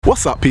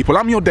What's up, people?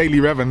 I'm your Daily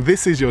Rev and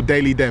this is your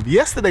Daily Dev.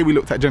 Yesterday we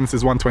looked at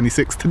Genesis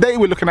 1:26. Today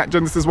we're looking at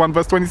Genesis 1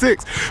 verse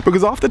 26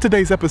 because after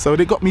today's episode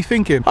it got me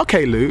thinking,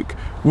 okay Luke,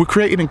 we're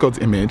created in God's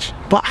image,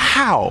 but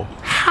how?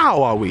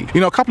 How are we?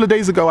 You know, a couple of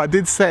days ago I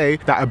did say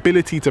that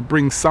ability to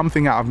bring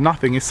something out of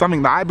nothing is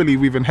something that I believe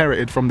we've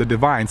inherited from the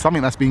divine,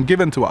 something that's been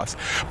given to us.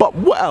 But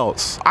what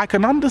else? I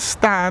can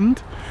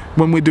understand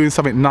when we're doing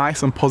something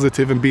nice and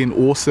positive and being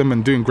awesome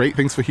and doing great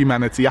things for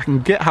humanity. I can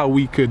get how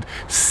we could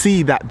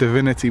see that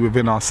divinity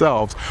within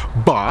ourselves.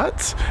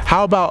 But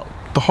how about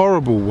the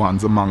horrible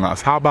ones among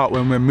us? How about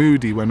when we're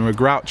moody, when we're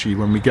grouchy,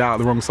 when we get out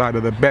the wrong side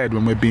of the bed,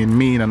 when we're being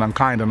mean and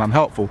unkind and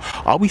unhelpful?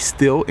 Are we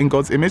still in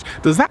God's image?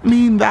 Does that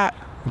mean that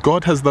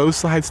God has those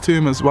sides to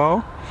him as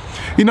well?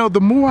 You know,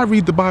 the more I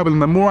read the Bible and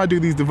the more I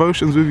do these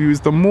devotions with you, is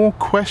the more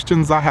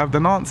questions I have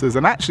than answers.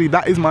 And actually,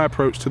 that is my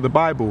approach to the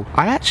Bible.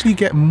 I actually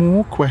get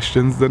more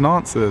questions than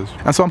answers.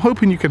 And so I'm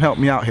hoping you can help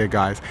me out here,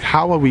 guys.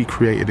 How are we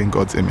created in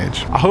God's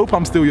image? I hope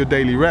I'm still your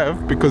Daily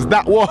Rev, because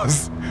that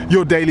was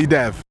your Daily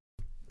Dev.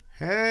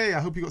 Hey,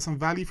 I hope you got some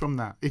value from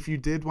that. If you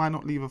did, why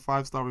not leave a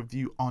 5-star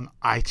review on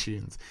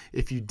iTunes?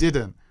 If you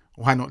didn't,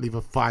 why not leave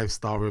a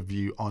 5-star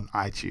review on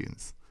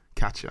iTunes?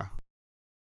 Catch ya.